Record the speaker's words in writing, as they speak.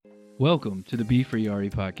Welcome to the Be Free RE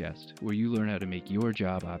podcast, where you learn how to make your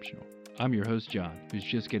job optional. I'm your host, John, who's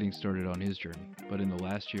just getting started on his journey. But in the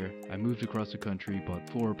last year, I moved across the country, bought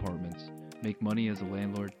 4 apartments, make money as a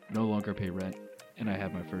landlord, no longer pay rent, and I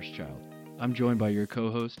have my first child. I'm joined by your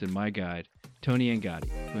co-host and my guide, Tony Angadi,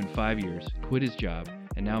 who in 5 years quit his job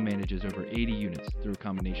and now manages over 80 units through a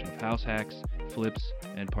combination of house hacks, flips,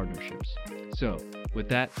 and partnerships. So, with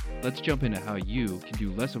that, let's jump into how you can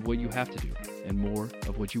do less of what you have to do and more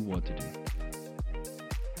of what you want to do.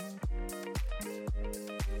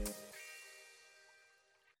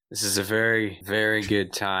 This is a very, very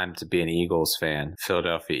good time to be an Eagles fan,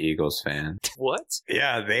 Philadelphia Eagles fan. What?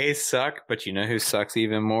 Yeah, they suck, but you know who sucks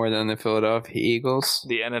even more than the Philadelphia Eagles?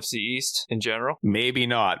 The NFC East in general? Maybe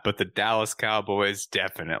not, but the Dallas Cowboys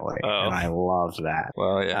definitely. Oh. And I love that.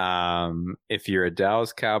 Well, yeah. If you're a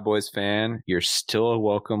Dallas Cowboys fan, you're still a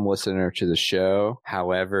welcome listener to the show.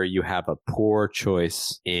 However, you have a poor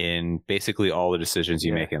choice in basically all the decisions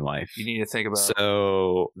you make in life. You need to think about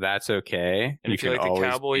So that's okay. And if you like the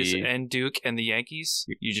Cowboys be... and Duke and the Yankees,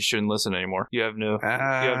 you just shouldn't listen anymore. You have no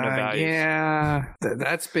values. Yeah,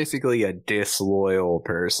 that's basically a disloyal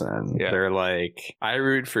person. Yeah. They're like, I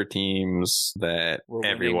root for teams that We're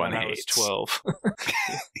everyone when hates. I was 12.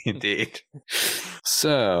 Indeed.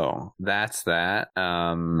 So that's that.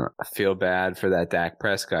 I feel bad for that Dak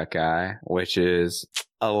Prescott guy, which is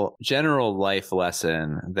a general life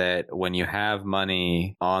lesson that when you have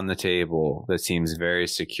money on the table that seems very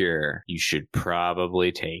secure, you should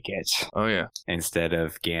probably take it. Oh yeah. Instead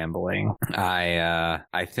of gambling.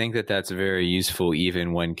 I think that that's very useful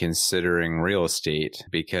even when considering real estate,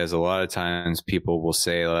 because a lot of times people will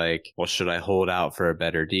say like, well, should I hold out for a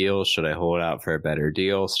better deal? Should I hold out for a better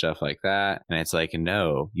deal? Stuff like that. And it's like,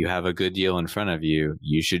 no, you have a good deal in front of you.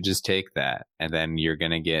 You should just take that. And then you're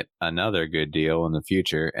going to get another good deal in the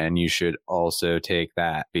future. And you should also take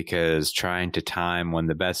that, because trying to time when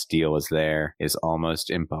the best deal is there is almost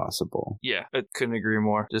impossible. Yeah, I couldn't agree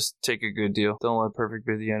more. Just take a good deal. Don't let perfect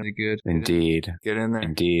be the end of good. Indeed. Get in there.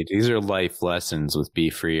 Indeed. These are life lessons with Be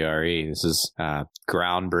Free RE. This is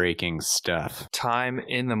groundbreaking stuff. Time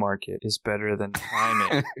in the market is better than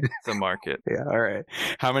timing the market. Yeah, all right.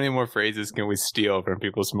 How many more phrases can we steal from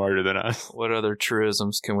people smarter than us? What other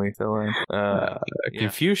truisms can we fill in?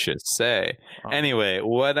 Confucius, say. Anyway,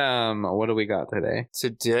 what do we got today?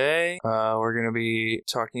 Today, we're going to be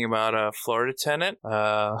talking about a Florida tenant.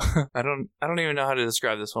 I don't even know how to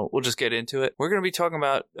describe this one. We'll just get into it. We're going to be talking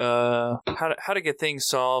about how to get things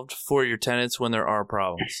solved for your tenants when there are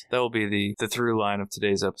problems. That will be the through line of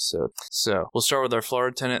today's episode. So we'll start with our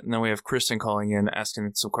Florida tenant, and then we have Kristen calling in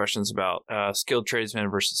asking some questions about skilled tradesman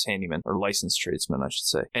versus handyman, or licensed tradesman, I should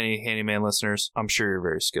say. Any handyman listeners, I'm sure you're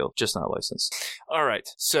very skilled, just not licensed. All right,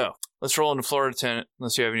 so let's roll into Florida tenant,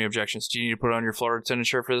 unless you have any objections. Do you need to put on your Florida tenant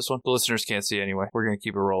shirt for this one? The listeners can't see anyway. We're going to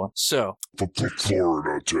keep it rolling. So,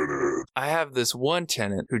 Florida tenant. I have this one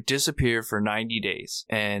tenant who disappeared for 90 days.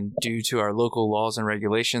 And due to our local laws and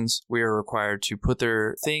regulations, we are required to put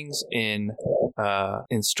their things in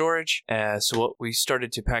storage. So what we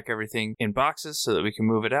started to pack everything in boxes so that we can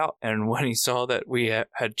move it out. And when he saw that we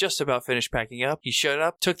had just about finished packing up, he showed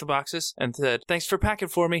up, took the boxes, and said, "Thanks for packing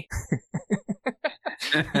for me."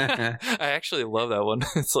 I actually love that one.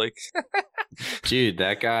 It's like, dude,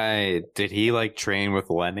 that guy, did he like train with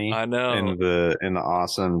Lenny? I know, in the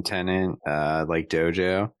awesome tenant like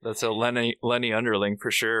dojo. That's a Lenny underling for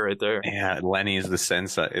sure, right there. Yeah, Lenny is the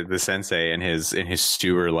sensei in his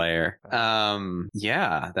Stewer lair.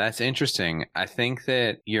 Yeah, that's interesting. I think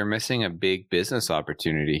that you're missing a big business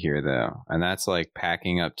opportunity here, though, and that's like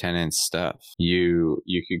packing up tenants' stuff. You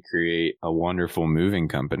could create a wonderful moving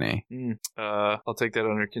company. I'll take that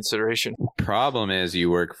under consideration. Problem is, you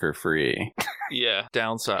work for free. Yeah,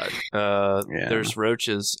 downside. There's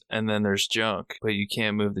roaches and then there's junk, but you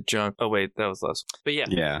can't move the junk. Oh wait, that was less. But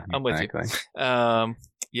yeah, I'm exactly. with you.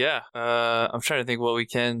 Yeah, I'm trying to think what we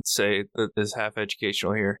can say that is half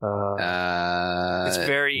educational here. It's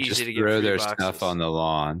very easy to get throw their boxes. Stuff on the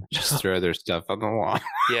lawn. Just throw their stuff on the lawn.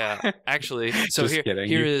 Yeah, actually. So just kidding.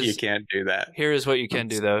 You can't do that. Here is what you can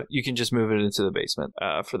do though. You can just move it into the basement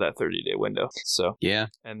for that 30-day window. So yeah,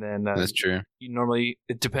 and then that's true. You normally,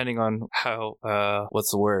 depending on how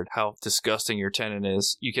how disgusting your tenant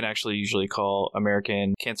is, you can actually usually call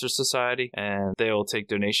American Cancer Society, and they'll take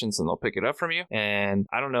donations and they'll pick it up from you. And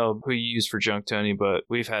I don't know who you use for junk, Tony, but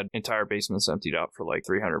we've had entire basements emptied out for like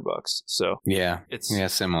 $300. So yeah, it's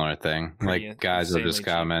similar thing. pretty Like guys will just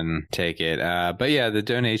come and take it. But yeah, the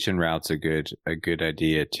donation route's a good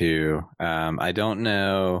idea too. I don't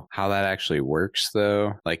know how that actually works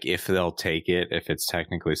though. Like if they'll take it, if it's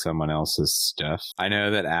technically someone else's stuff. I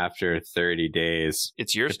know that after 30 days,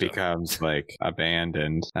 it's your stuff. Becomes like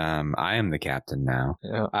abandoned. I am the captain now.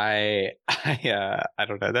 Yeah. I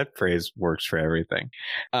don't know. That phrase works for everything.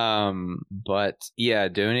 But yeah,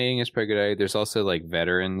 donating is pretty good idea. There's also like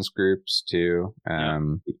veterans groups too.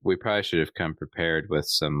 We probably should have come prepared with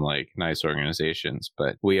some like nice organizations,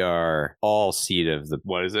 but we are all seat of the,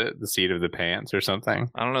 what is it? The seat of the pants or something?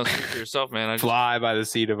 I don't know. Speak for yourself, man. Fly by the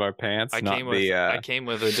seat of our pants. I came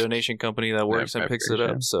with a donation company that works and picks it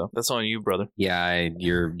up. So that's on you, brother. Yeah,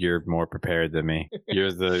 you're more prepared than me.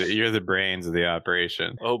 You're the brains of the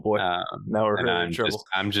operation. Oh boy. Now we're really in trouble.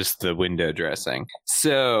 I'm just the window dressing.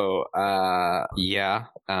 So,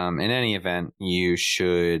 in any event, you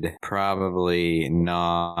should probably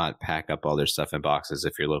not pack up all their stuff in boxes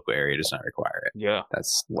if your local area does not require it. Yeah.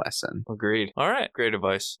 That's lesson. Agreed. All right. Great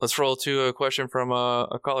advice. Let's roll to a question from a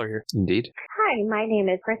caller here. Indeed. Hi, my name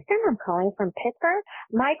is Kristen. I'm calling from Pittsburgh.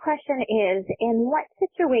 My question is, in what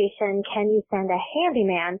situation can you send a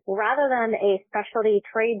handyman rather than a specialty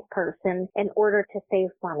tradesperson in order to save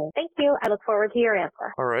money? Thank you. I look forward to your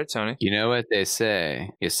answer. All right, Tony. You know what they say?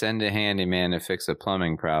 You send a handyman to fix a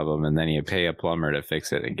plumbing problem, and then you pay a plumber to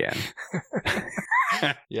fix it again.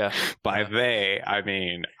 Yeah. By they, I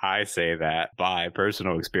mean, I say that by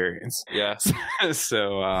personal experience. Yeah.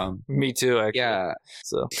 So, me too, actually. Yeah.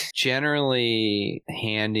 So generally,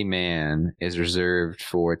 handyman is reserved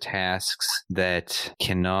for tasks that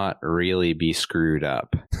cannot really be screwed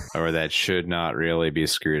up or that should not really be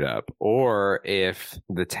screwed up. Or if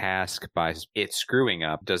the task by it screwing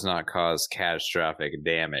up does not cause catastrophic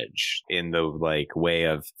damage in the like way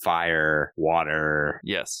of fire, water,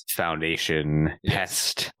 yes, foundation,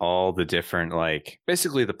 pest, all the different like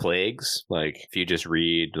basically the plagues. Like if you just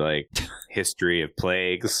read like history of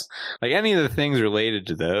plagues, like any of the things related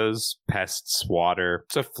to those pests, water,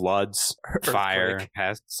 so floods, fire,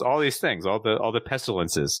 pests, all these things, all the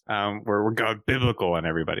pestilences. We're going biblical on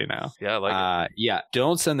everybody now. Yeah, I like it. Yeah,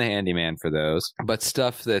 don't send the handyman for those, but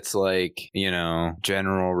stuff that's like, you know,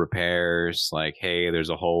 general repairs, like, hey, there's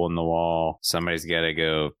a hole in the wall, somebody's got to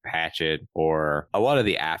go patch it, or a lot of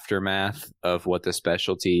the aftermath of what the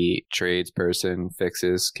specialty trades person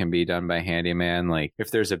fixes can be done by handyman. Like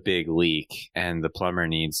if there's a big leak and the plumber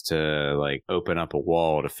needs to like open up a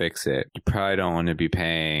wall to fix it, you probably don't want to be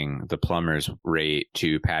paying the plumber's rate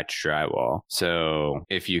to patch drywall. So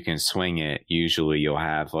if you can swing it, usually you'll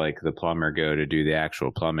have like the plumber go to do the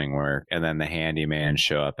actual plumbing work and then the handyman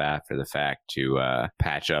show up after the fact to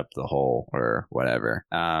patch up the hole or whatever.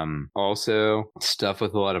 Also stuff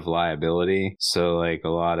with a lot of liability. So like a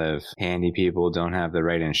lot of handy people don't have the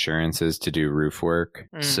right insurances to do roof work.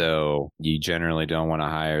 So you generally don't want to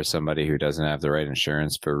hire somebody who doesn't have the right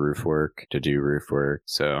insurance for roof work to do roof work.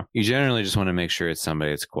 So you generally just want to make sure it's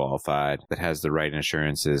somebody that's qualified, that has the right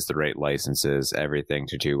insurances, the right licenses, everything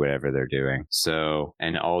to do whatever they're doing. So,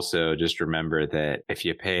 and also just remember that if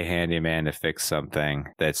you pay a handyman to fix something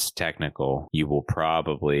that's technical, you will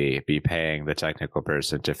probably be paying the technical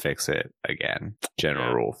person to fix it again.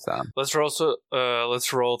 General rule of thumb. Let's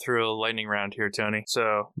roll through a lightning round here, Tony.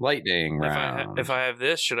 So lightning round. If I have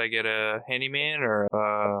this, should I get a handyman or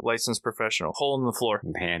a licensed professional? Hole in the floor.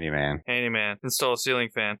 Handyman. Handyman. Install a ceiling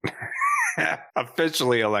fan.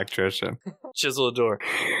 Officially electrician. Chisel a door.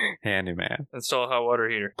 Handyman. Install a hot water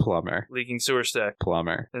heater. Plumber. Leaking sewer stack.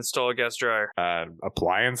 Plumber. Install a gas dryer.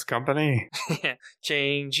 Appliance company.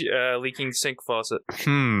 Change leaking sink faucet.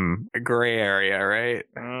 A gray area, right?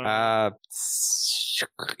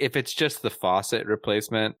 If it's just the faucet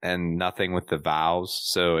replacement and nothing with the valves,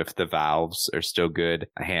 so if the valves are still good,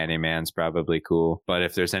 a handyman's probably cool. But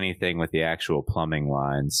if there's anything with the actual plumbing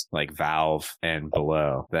lines, like valve and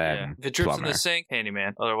below, then if it drips plumber. in the sink,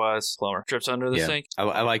 handyman. Otherwise, plumber. Drips under the sink.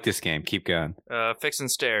 I like this game. Keep going. Fixing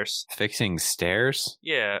stairs. Fixing stairs?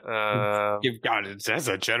 Yeah. You've got it. That's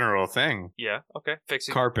a general thing. Yeah. Okay.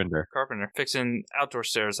 Fixing carpenter. Fixing outdoor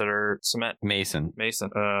stairs that are cement. Mason. I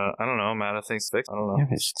don't know. I'm out of things to fix. I don't know. Yeah,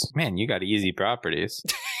 man, you got easy properties.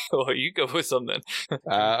 Oh, you go with something.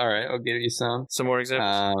 All right, I'll give you some. Some more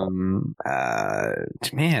examples.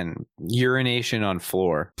 Man, urination on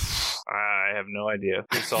floor. I have no idea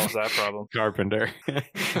who solves that problem. Carpenter.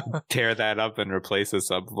 Tear that up and replace the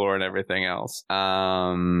subfloor and everything else.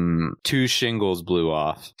 2 shingles blew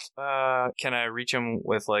off. Can I reach him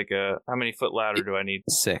with like how many foot ladder do I need?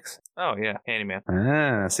 6. Oh yeah,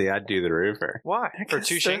 handyman. See, I'd do the roofer. Why? For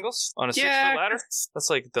 2 shingles on a 6-foot ladder? That's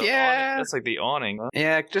like the awning. That's like the awning. Huh?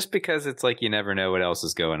 Yeah, just because it's like you never know what else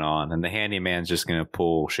is going on, and the handyman's just going to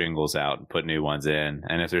pull shingles out and put new ones in.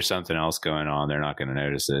 And if there's something else going on, they're not going to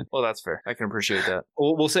notice it. Well, that's fair. I can appreciate that.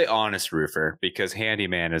 We'll say honest roofer, because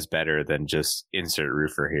handyman is better than just insert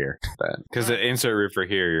roofer here. Because the insert roofer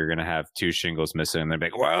here, you're going to have 2 shingles missing, and they're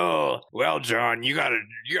like, well, John, you gotta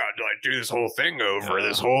like do this whole thing over.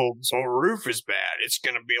 This whole roof is bad. It's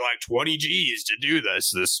going to be like 20 G's to do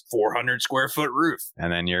this 400 square foot roof.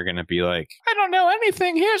 And then you're going to be like, I don't know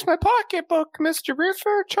anything. Here's my pocketbook, Mr.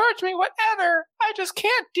 Roofer. Charge me whatever. I just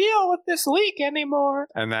can't deal with this leak anymore.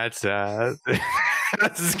 And that's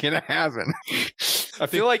that's going to happen. I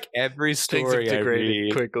feel like every story I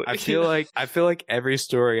read quickly. I feel like every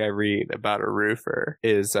story I read about a roofer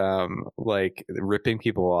is like ripping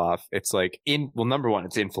people off. It's like number one,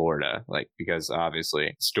 it's in Florida, like because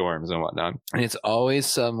obviously storms and whatnot. And it's always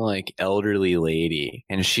some like elderly lady,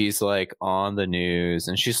 and she's like on the news,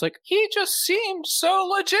 and she's like, he just seemed so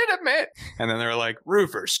legitimate. And then they're like,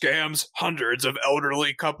 roofer scams hundreds of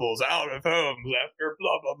elderly couples out of homes after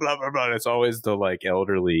blah blah blah blah blah. And it's always the like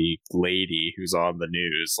elderly lady who's on the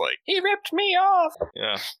news, like, he ripped me off.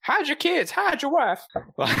 Yeah. Hide your kids. Hide your wife.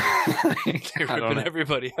 They're ripping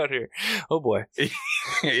everybody out here. Oh boy.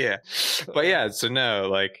 Yeah. But yeah, so no,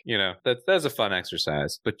 like, you know, that's a fun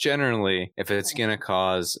exercise. But generally, if it's going to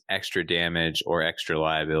cause extra damage or extra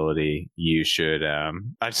liability, you should, I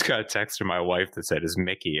just got a text from my wife that said, is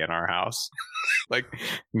Mickey in our house? Like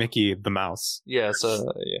Mickey the mouse. Yeah,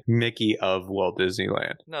 so yeah. Mickey of Walt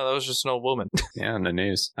Disneyland. No, that was just an old woman. Yeah, in the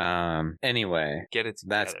news. Anyway, get it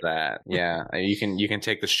together. That's that. Yeah, you can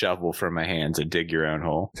take the shovel from my hands and dig your own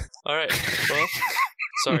hole. All right. Well,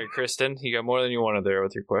 sorry, Kristen, you got more than you wanted there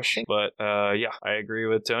with your question. But yeah, I agree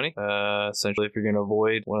with Tony. Essentially, if you're going to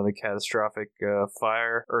avoid one of the catastrophic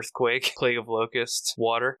fire, earthquake, plague of locusts,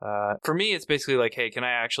 water, for me, it's basically like, hey, can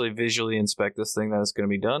I actually visually inspect this thing that is going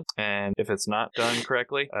to be done? And if it's not done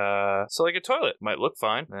correctly, so like a toilet might look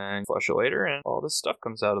fine, and flush it later, and all this stuff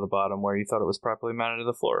comes out of the bottom where you thought it was properly mounted to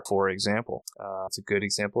the floor, for example. It's a good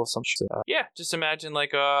example of something. Yeah, just imagine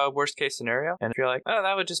like a worst case scenario, and if you're like, oh,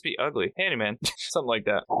 that would just be ugly, handyman, something like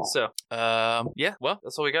that. So, yeah, well,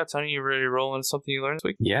 that's all we got. Tony, you ready to roll into something you learned this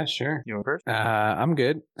week? Yeah, sure. You want first? I'm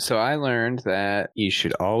good. So I learned that you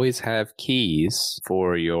should always have keys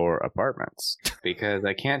for your apartments, because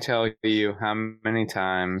I can't tell you how many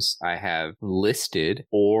times I have listed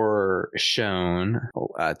or shown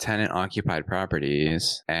tenant occupied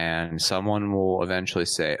properties, and someone will eventually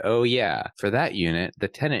say, oh yeah, for that unit, the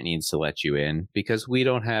tenant needs to let you in because we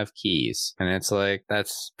don't have keys. And it's like,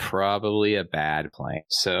 that's probably a bad plan.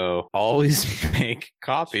 So always make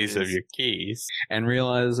copies of your keys and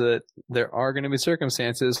realize that there are going to be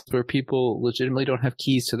circumstances where people legitimately don't have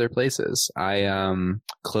keys to their places. I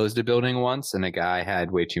closed a building once, and a guy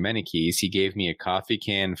had way too many keys. He gave me a coffee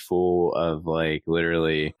can full of like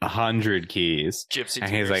literally 100 keys. Gypsy.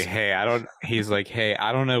 And he's like, hey,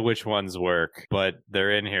 I don't know which ones work, but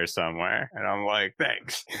they're in here somewhere. And I'm like,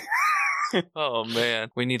 thanks. Oh man,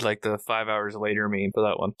 we need like the 5 hours later meme for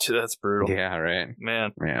that one. That's brutal. Yeah, right.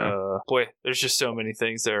 Man, yeah. Boy, there's just so many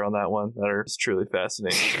things there on that one that are just truly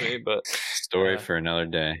fascinating to me. But story for another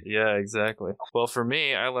day. Yeah, exactly. Well, for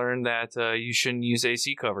me, I learned that you shouldn't use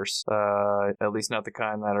AC covers. At least not the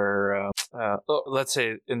kind that are. Let's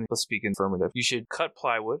speak affirmative. You should cut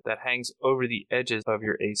plywood that hangs over the edges of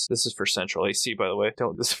your AC. This is for central AC, by the way.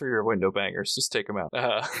 This is for your window bangers. Just take them out.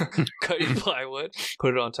 Cut your plywood,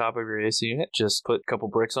 put it on top of your AC unit. Just put a couple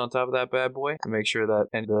bricks on top of that bad boy to make sure that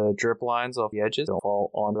the drip lines off the edges don't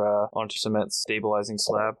fall onto cement stabilizing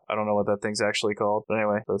slab. I don't know what that thing's actually called, but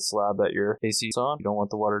anyway, the slab that your AC is on, you don't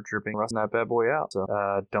want the water dripping, rusting that bad boy out. So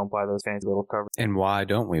don't buy those fancy little covers. And why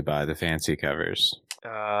don't we buy the fancy covers?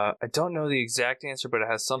 I don't know the exact answer, but it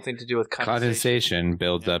has something to do with condensation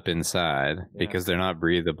builds up inside because they're not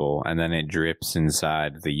breathable, and then it drips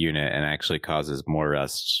inside the unit and actually causes more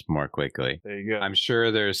rust more quickly. There you go. I'm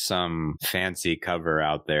sure there's some fancy cover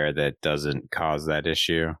out there that doesn't cause that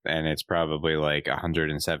issue, and it's probably like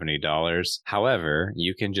 $170. However,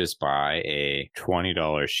 you can just buy a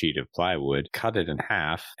 $20 sheet of plywood, cut it in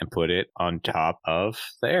half, and put it on top of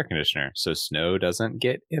the air conditioner so snow doesn't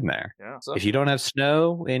get in there. Yeah. So if you don't have snow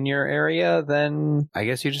snow in your area, then I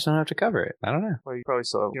guess you just don't have to cover it. I don't know. Well, you probably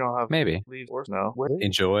still have, you don't have Maybe. leaves or snow.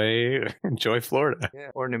 Enjoy Florida. Yeah,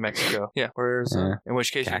 or New Mexico. Yeah, or Arizona. In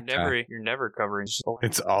which case Cacti. you're never covering.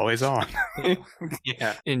 It's always on.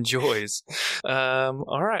 Yeah. Enjoys.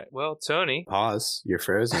 All right. Well, Tony. Pause. You're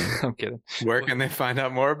frozen. I'm kidding. Where can they find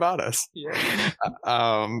out more about us? Yeah.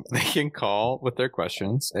 They can call with their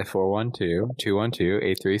questions at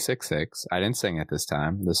 412-212-8366. I didn't sing it this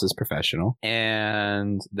time. This is professional.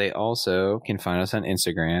 And they also can find us on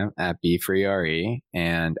Instagram at BeFreeRE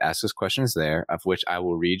and ask us questions there, of which I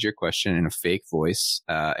will read your question in a fake voice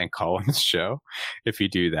and call on the show if you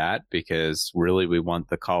do that, because really we want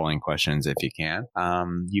the calling questions if you can.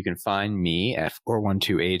 You can find me at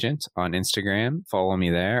 412agent on Instagram. Follow me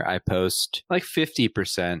there. I post like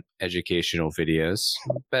 50% educational videos,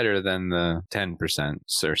 better than the 10%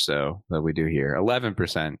 or so that we do here.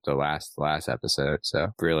 11% the last episode. So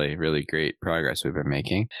really, really great progress we've been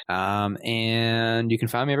making. And you can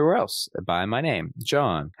find me everywhere else by my name,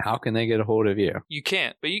 John. How can they get a hold of you? You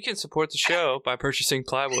can't, but you can support the show by purchasing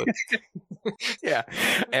plywood. Yeah,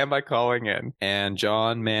 and by calling in. And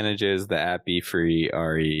John manages the at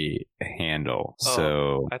BeFreeRE handle.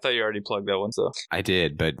 So I thought you already plugged that one. So I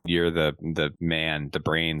did, but you're the man, the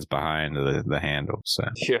brains behind the handle. So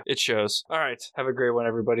yeah, it shows. All right, have a great one,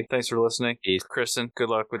 everybody. Thanks for listening. Peace. Kristen, good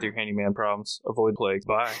luck with your handyman problems. Avoid plague.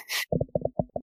 Bye.